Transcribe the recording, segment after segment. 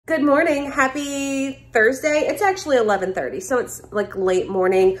Good morning. Happy Thursday. It's actually 11:30, so it's like late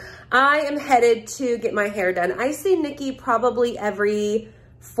morning. I am headed to get my hair done. I see Nikki probably every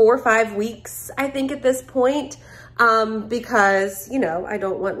 4 or 5 weeks, I think at this point, because, you know, I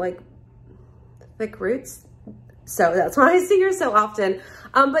don't want like thick roots. So that's why I see her so often.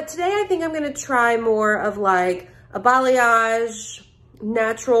 But today I think I'm going to try more of like a balayage,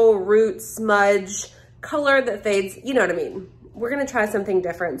 natural root smudge, color that fades, you know what I mean? We're gonna try something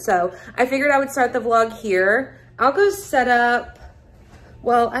different. So I figured I would start the vlog here. I'll go set up,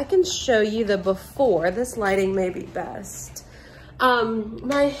 well, I can show you the before. This lighting may be best.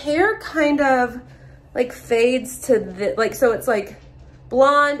 My hair kind of like fades to the, like, so it's like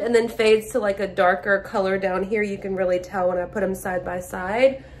blonde and then fades to like a darker color down here. You can really tell when I put them side by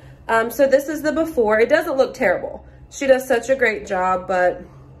side. So this is the before. It doesn't look terrible. She does such a great job, but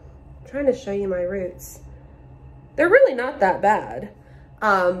I'm trying to show you my roots. They're really not that bad.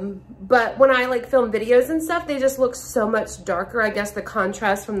 But when I like film videos and stuff, they just look so much darker. I guess the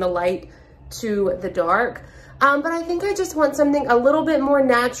contrast from the light to the dark. But I think I just want something a little bit more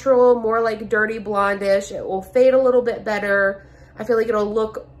natural, more like dirty blondish. It will fade a little bit better. I feel like it'll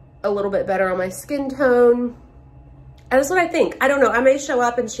look a little bit better on my skin tone. And that's what I think. I don't know. I may show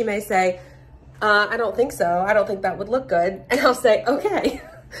up and she may say, I don't think so. I don't think that would look good. And I'll say, okay.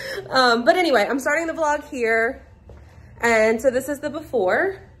 But anyway, I'm starting the vlog here. And so this is the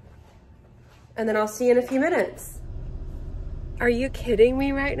before, and then I'll see you in a few minutes. Are you kidding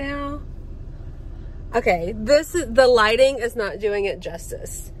me right now? Okay, the lighting is not doing it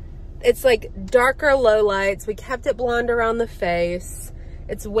justice. It's like darker low lights. We kept it blonde around the face.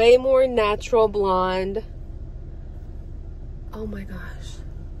 It's way more natural blonde. Oh my gosh.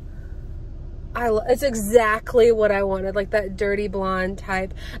 It's exactly what I wanted, like that dirty blonde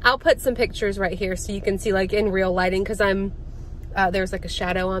type. I'll put some pictures right here so you can see like in real lighting, because there's like a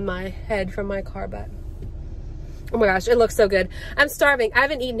shadow on my head from my car, but oh my gosh, it looks so good. I'm starving. I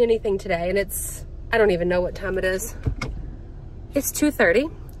haven't eaten anything today, and I don't even know what time it is. It's 2:30.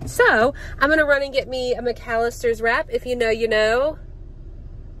 So I'm gonna run and get me a McAllister's wrap. If you know, you know.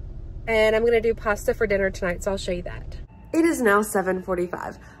 And I'm gonna do pasta for dinner tonight, so I'll show you that. It is now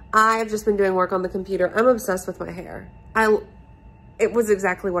 7:45. I've just been doing work on the computer. I'm obsessed with my hair. It was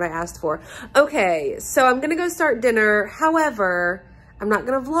exactly what I asked for. Okay, so I'm gonna go start dinner. However, I'm not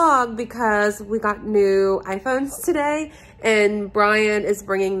gonna vlog because we got new iPhones today and Brian is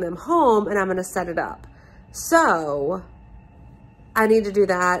bringing them home and I'm gonna set it up. So I need to do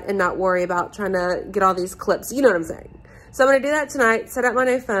that and not worry about trying to get all these clips. You know what I'm saying? So I'm gonna do that tonight, set up my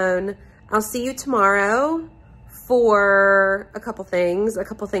new phone. I'll see you tomorrow for a couple things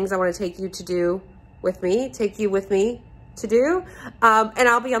I want to take you with me to do. And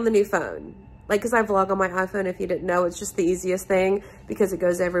I'll be on the new phone. Like, cause I vlog on my iPhone. If you didn't know, it's just the easiest thing because it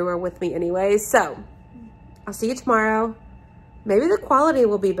goes everywhere with me anyway. So I'll see you tomorrow. Maybe the quality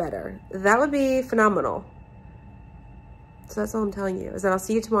will be better. That would be phenomenal. So that's all I'm telling you, is that I'll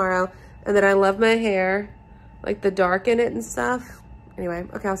see you tomorrow. And that I love my hair, like the dark in it and stuff. Anyway,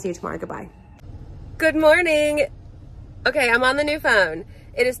 okay, I'll see you tomorrow. Goodbye. Good morning. Okay, I'm on the new phone.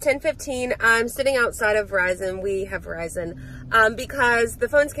 It is 10:15. I'm sitting outside of Verizon. We have Verizon because the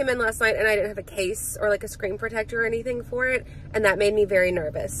phones came in last night and I didn't have a case or like a screen protector or anything for it. And that made me very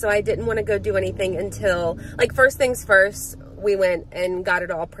nervous. So I didn't want to go do anything until, like, first things first, we went and got it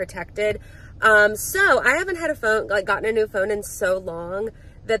all protected. So I haven't had a phone, like gotten a new phone in so long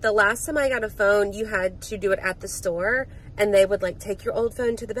that the last time I got a phone, you had to do it at the store. And they would like take your old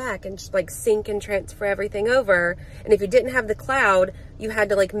phone to the back and just like sync and transfer everything over. And if you didn't have the cloud, you had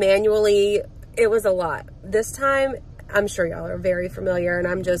to like manually, it was a lot. This time, I'm sure y'all are very familiar and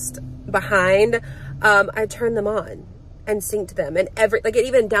I'm just behind. I turned them on and synced them and it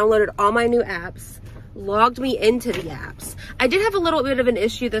even downloaded all my new apps, logged me into the apps. I did have a little bit of an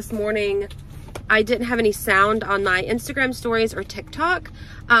issue this morning. I didn't have any sound on my Instagram stories or TikTok.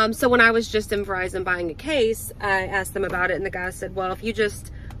 So when I was just in Verizon buying a case, I asked them about it and the guy said, well, if you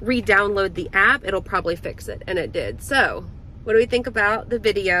just re-download the app, it'll probably fix it. And it did. So what do we think about the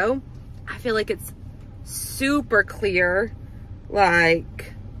video? I feel like it's super clear.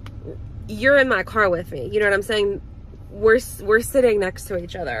 Like, you're in my car with me. You know what I'm saying? We're sitting next to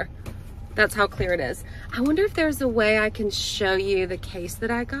each other. That's how clear it is. I wonder if there's a way I can show you the case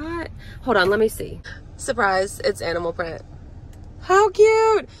that I got. Hold on, let me see. Surprise, it's animal print. How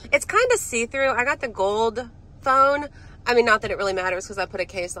cute. It's kind of see-through. I got the gold phone. I mean, not that it really matters because I put a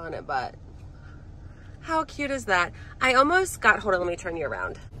case on it, but how cute is that? I almost got, hold on, let me turn you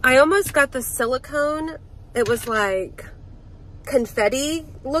around. I almost got the silicone. It was like confetti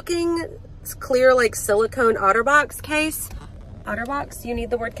looking, clear like silicone OtterBox case. OtterBox. You need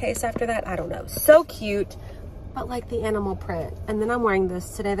the word case after that? I don't know. So cute, but like the animal print. And then I'm wearing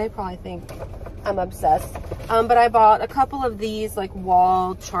this today. They probably think I'm obsessed. But I bought a couple of these like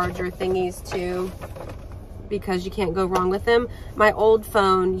wall charger thingies too, because you can't go wrong with them. My old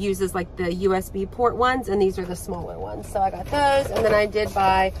phone uses like the USB port ones, and these are the smaller ones. So I got those, and then I did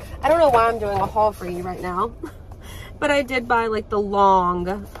buy, I don't know why I'm doing a haul for you right now, but I did buy like the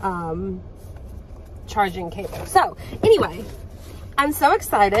long charging cable. So anyway, I'm so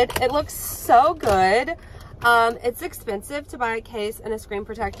excited. It looks so good. It's expensive to buy a case and a screen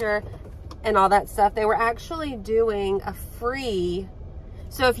protector and all that stuff. They were actually doing a free,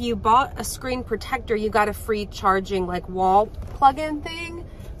 so if you bought a screen protector, you got a free charging like wall plug-in thing.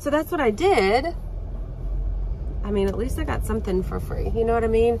 So that's what I did. I mean, at least I got something for free. You know what I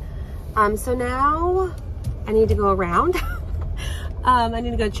mean? So now I need to go around. I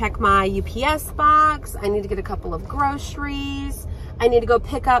need to go check my UPS box. I need to get a couple of groceries. I need to go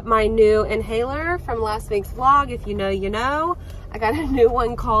pick up my new inhaler from last week's vlog. If you know, you know. I got a new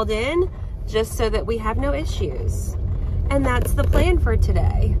one called in just so that we have no issues. And that's the plan for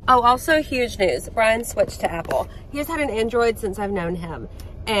today. Oh, also huge news. Brian switched to Apple. He has had an Android since I've known him.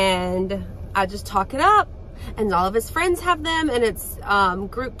 And I just talk it up. And all of his friends have them. And it's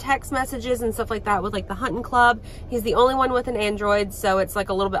group text messages and stuff like that with like the hunting club. He's the only one with an Android. So it's like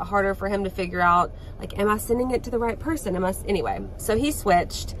a little bit harder for him to figure out, like, am I sending it to the right person? Anyway, so he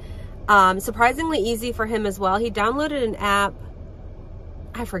switched. Surprisingly easy for him as well. He downloaded an app.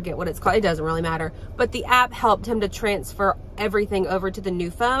 I forget what it's called. It doesn't really matter. But the app helped him to transfer everything over to the new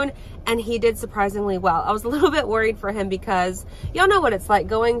phone, and he did surprisingly well. I was a little bit worried for him because y'all know what it's like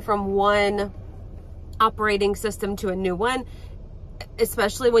going from one operating system to a new one,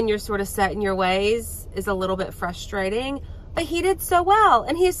 especially when you're sort of set in your ways, is a little bit frustrating. But he did so well,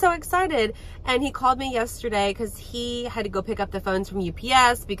 and he's so excited. And he called me yesterday because he had to go pick up the phones from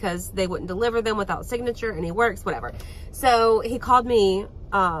UPS because they wouldn't deliver them without signature, and he works, whatever. So he called me,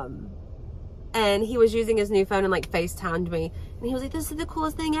 and he was using his new phone and like FaceTimed me. And he was like, this is the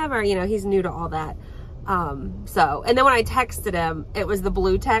coolest thing ever. You know, he's new to all that. And then when I texted him, it was the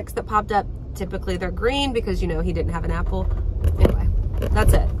blue text that popped up. Typically they're green because, you know, he didn't have an Apple. Anyway,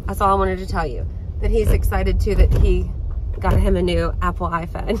 that's it. That's all I wanted to tell you. That he's excited too that he got him a new Apple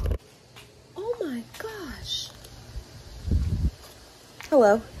iPhone. Oh my gosh.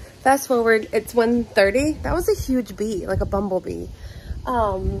 Hello. Fast forward, it's 1:30. That was a huge bee, like a bumblebee.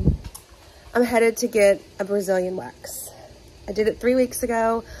 I'm headed to get a Brazilian wax. I did it 3 weeks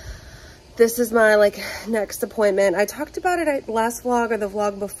ago. This is my like next appointment. I talked about it at last vlog or the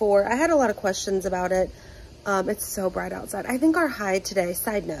vlog before. I had a lot of questions about it. It's so bright outside. I think our high today,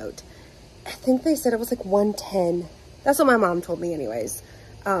 side note, I think they said it was like 110. That's what my mom told me anyways.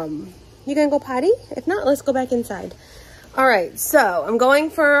 You gonna go potty? If not, let's go back inside. All right, so I'm going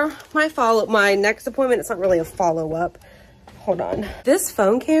for my next appointment. It's not really a follow-up. Hold on. This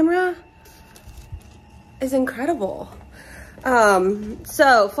phone camera is incredible.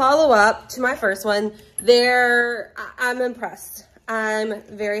 So follow up to my first one. I'm impressed. I'm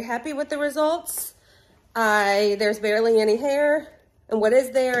very happy with the results. There's barely any hair. And what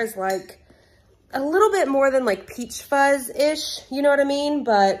is there is like a little bit more than like peach fuzz-ish, you know what I mean?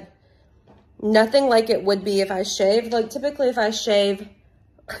 But nothing like it would be if I shaved. Like typically if I shave,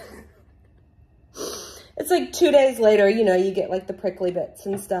 it's like 2 days later, you know, you get like the prickly bits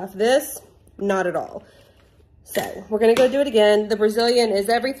and stuff. This, not at all. So we're gonna go do it again. The Brazilian is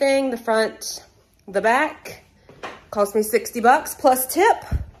everything, the front, the back. Cost me 60 bucks plus tip.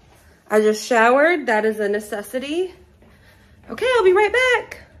 I just showered, that is a necessity. Okay, I'll be right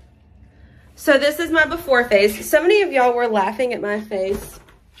back. So this is my before face. So many of y'all were laughing at my face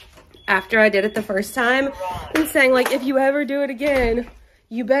after I did it the first time and saying like, if you ever do it again,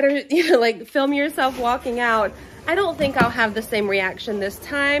 you better, you know, like film yourself walking out. I don't think I'll have the same reaction this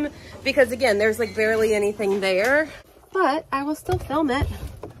time because again, there's like barely anything there, but I will still film it,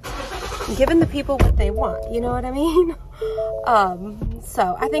 giving the people what they want, you know what I mean?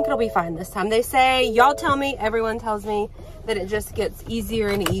 So I think it'll be fine this time. They say, y'all tell me, everyone tells me that it just gets easier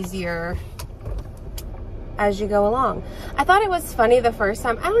and easier as you go along. I thought it was funny the first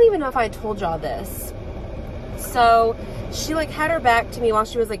time. I don't even know if I told y'all this. So she like had her back to me while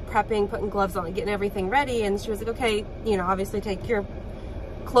she was like prepping, putting gloves on, getting everything ready. And she was like, okay, you know, obviously take your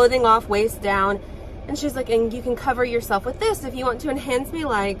clothing off, waist down. And she's like, and you can cover yourself with this if you want to. And hands me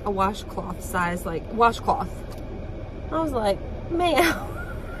like a washcloth size, like washcloth. I was like, man.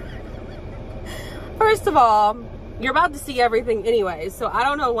 First of all, you're about to see everything anyway. So I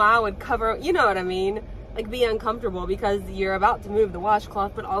don't know why I would cover, you know what I mean? Like be uncomfortable because you're about to move the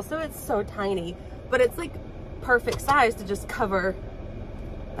washcloth, but also it's so tiny. But it's like perfect size to just cover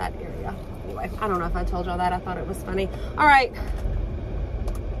that area. Anyway, I don't know if I told y'all that. I thought it was funny. All right.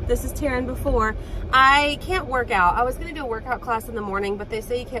 This is Taren before. I can't work out. I was going to do a workout class in the morning, but they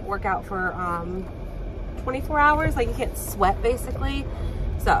say you can't work out for 24 hours. Like, you can't sweat, basically.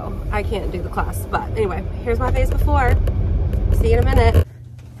 So, I can't do the class. But anyway, here's my face before. See you in a minute.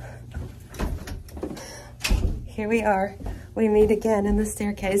 Here we are. We meet again in the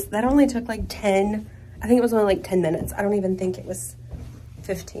staircase. That only took like 10, I think it was only like 10 minutes. I don't even think it was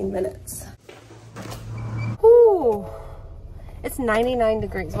 15 minutes. Ooh. It's 99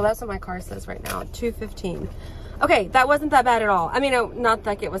 degrees. Well, that's what my car says right now, 2:15. Okay, that wasn't that bad at all. I mean, not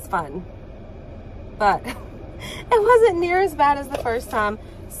like it was fun, but it wasn't near as bad as the first time.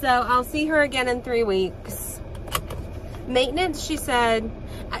 So I'll see her again in 3 weeks. Maintenance, she said,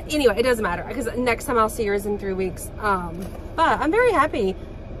 anyway, it doesn't matter because next time I'll see her is in 3 weeks. But I'm very happy.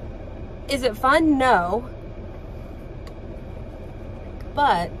 Is it fun? No.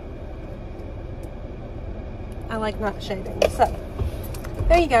 But I like not shaving. So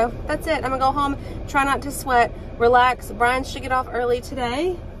there you go. That's it. I'm gonna go home, try not to sweat, relax. Brian should get off early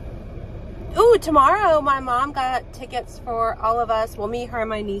today. Ooh, tomorrow my mom got tickets for all of us, well, me, her, and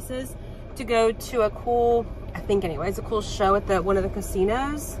my nieces, to go to a cool, I think anyways, a cool show at one of the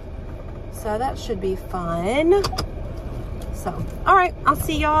casinos. So that should be fun. So, all right, I'll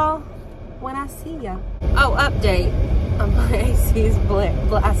see y'all when I see ya. Oh, update. My AC's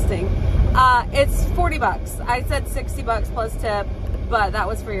blasting. It's 40 bucks. I said 60 bucks plus tip, but that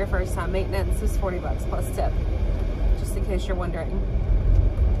was for your first time. Maintenance is 40 bucks plus tip, just in case you're wondering.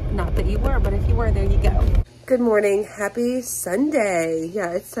 Not that you were, but if you were, there you go. Good morning. Happy Sunday.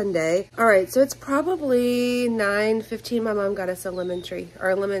 Yeah, it's Sunday. All right, so it's probably 9:15. My mom got us a lemon tree,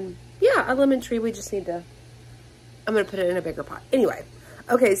 or a lemon tree. We just need to, I'm gonna put it in a bigger pot. Anyway,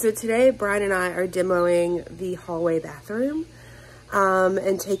 okay, so today Brian and I are demoing the hallway bathroom.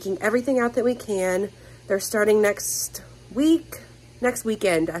 And taking everything out that we can. They're starting next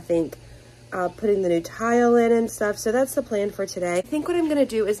weekend, I think, putting the new tile in and stuff. So that's the plan for today. I think what I'm gonna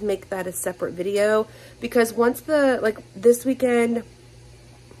do is make that a separate video, because once this weekend,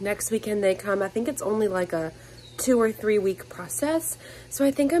 next weekend they come, I think it's only like a 2 or 3 week process. So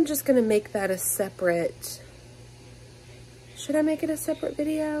I think I'm just gonna make that a separate, should I make it a separate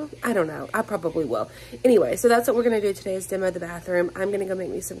video? I don't know. I probably will. Anyway, so that's what we're going to do today is demo the bathroom. I'm going to go make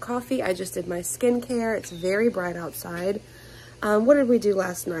me some coffee. I just did my skincare. It's very bright outside. What did we do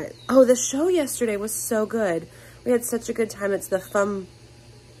last night? Oh, the show yesterday was so good. We had such a good time. It's the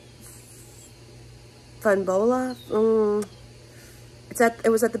Funbola. It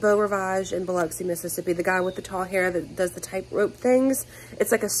was at the Beau Rivage in Biloxi, Mississippi. The guy with the tall hair that does the tightrope things.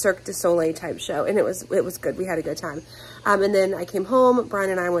 It's like a Cirque du Soleil type show, and it was good. We had a good time. And then I came home.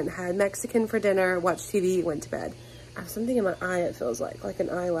 Brian and I went and had Mexican for dinner, watched TV, went to bed. I have something in my eye, it feels like an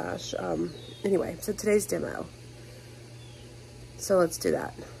eyelash. Anyway, so today's demo. So let's do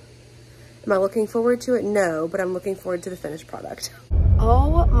that. Am I looking forward to it? No, but I'm looking forward to the finished product.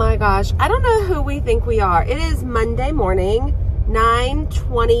 Oh my gosh. I don't know who we think we are. It is Monday morning,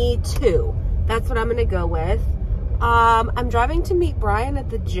 9:22. That's what I'm gonna go with. I'm driving to meet Brian at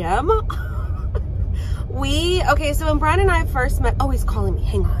the gym. Okay, so when Brian and I first met, oh, he's calling me,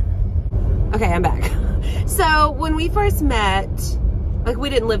 hang on. Okay, I'm back. So when we first met, like, we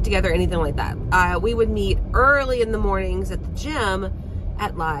didn't live together or anything like that. We would meet early in the mornings at the gym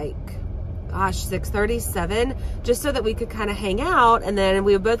at like, gosh, 6:30, 7, just so that we could kind of hang out. And then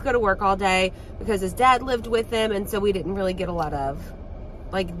we would both go to work all day because his dad lived with him. And so we didn't really get a lot of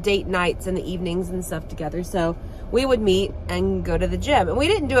like date nights in the evenings and stuff together. So we would meet and go to the gym. And we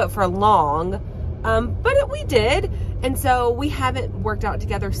didn't do it for long, but we did. And so we haven't worked out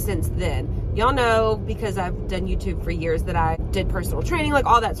together since then. Y'all know, because I've done YouTube for years, that I did personal training, like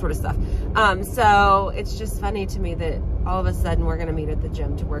all that sort of stuff. So it's just funny to me that all of a sudden we're gonna meet at the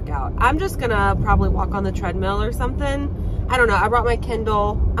gym to work out. I'm just gonna probably walk on the treadmill or something. I don't know. I brought my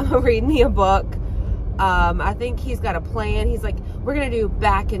Kindle. I'm gonna read me a book. I think he's got a plan. He's like, we're gonna do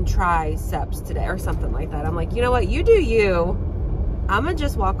back and triceps today or something like that. I'm like, you know what? You do you. I'm gonna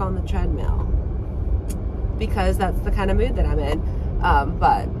just walk on the treadmill because that's the kind of mood that I'm in.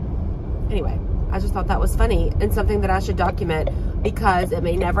 But anyway, I just thought that was funny and something that I should document, because it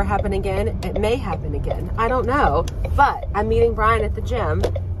may never happen again. It may happen again. I don't know. But I'm meeting Brian at the gym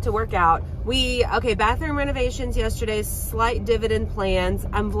to work out. Okay, bathroom renovations yesterday, slight dividend plans.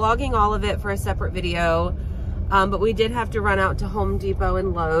 I'm vlogging all of it for a separate video. But we did have to run out to Home Depot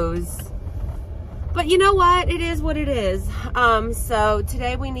and Lowe's. But you know what? It is what it is. So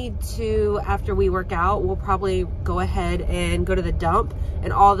today we need to, after we work out, we'll probably go ahead and go to the dump,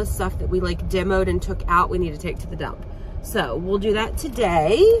 and all the stuff that we like demoed and took out, we need to take to the dump. So we'll do that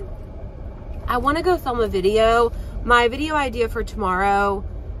today. I want to go film a video. My video idea for tomorrow,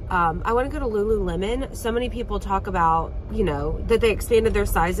 I want to go to Lululemon. So many people talk about, you know, that they expanded their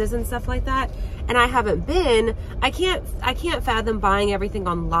sizes and stuff like that. And I haven't been. I can't fathom buying everything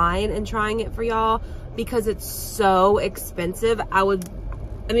online and trying it for y'all because it's so expensive. I mean,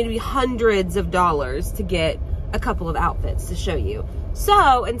 it'd be hundreds of dollars to get a couple of outfits to show you.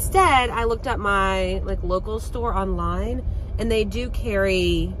 So instead, I looked up my like local store online, and they do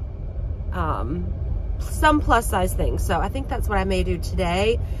carry some plus size things. So I think that's what I may do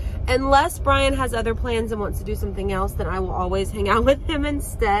today. Unless Brian has other plans and wants to do something else, then I will always hang out with him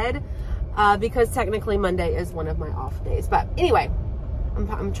instead, because technically Monday is one of my off days. But anyway,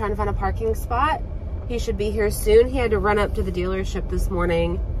 I'm trying to find a parking spot. He should be here soon. He had to run up to the dealership this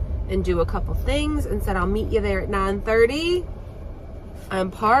morning and do a couple things and said, I'll meet you there at 9:30.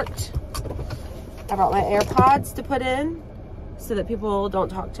 I'm parked. I brought my AirPods to put in so that people don't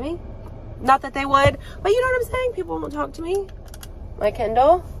talk to me. Not that they would, but you know what I'm saying? People won't talk to me. My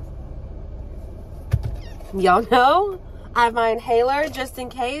Kindle. Y'all know I have my inhaler just in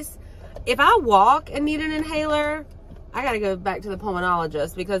case. If I walk and need an inhaler, I gotta go back to the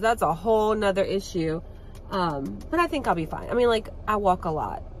pulmonologist because that's a whole nother issue. But I think I'll be fine. I mean, like, I walk a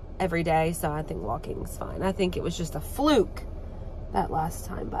lot every day, so I think walking's fine. I think it was just a fluke that last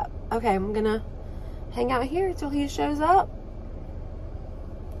time, but okay, I'm gonna hang out here until he shows up.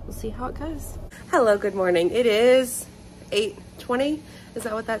 We'll see how it goes. Hello, good morning. It is 8:20. Is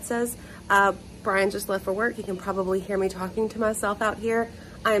that what that says? Brian just left for work. You can probably hear me talking to myself out here.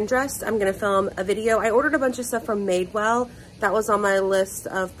 I am dressed. I'm gonna film a video. I ordered a bunch of stuff from Madewell. That was on my list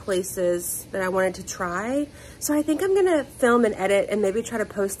of places that I wanted to try. So I think I'm gonna film and edit and maybe try to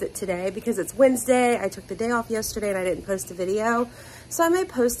post it today because it's Wednesday. I took the day off yesterday and I didn't post a video. So I may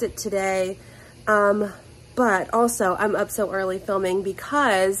post it today. But also I'm up so early filming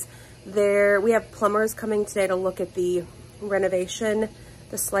because we have plumbers coming today to look at the renovation,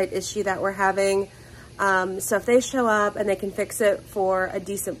 the slight issue that we're having. So if they show up and they can fix it for a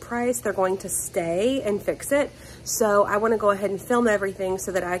decent price, they're going to stay and fix it. So I want to go ahead and film everything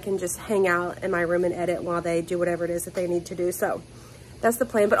so that I can just hang out in my room and edit while they do whatever it is that they need to do. So that's the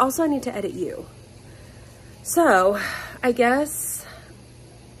plan, but also I need to edit you. So I guess,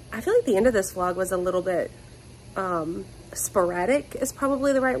 I feel like the end of this vlog was a little bit sporadic is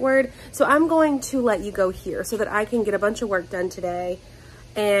probably the right word. So I'm going to let you go here so that I can get a bunch of work done today.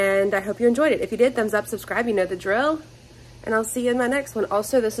 And I hope you enjoyed it. If you did, thumbs up, subscribe, you know the drill. And I'll see you in my next one.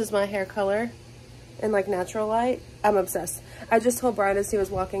 Also, this is my hair color in like natural light. I'm obsessed. I just told Brian as he was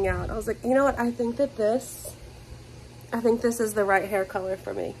walking out, I was like, you know what? I think this is the right hair color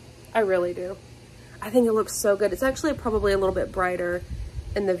for me. I really do. I think it looks so good. It's actually probably a little bit brighter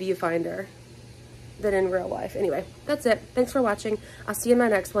in the viewfinder than in real life. Anyway, that's it. Thanks for watching. I'll see you in my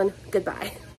next one. Goodbye.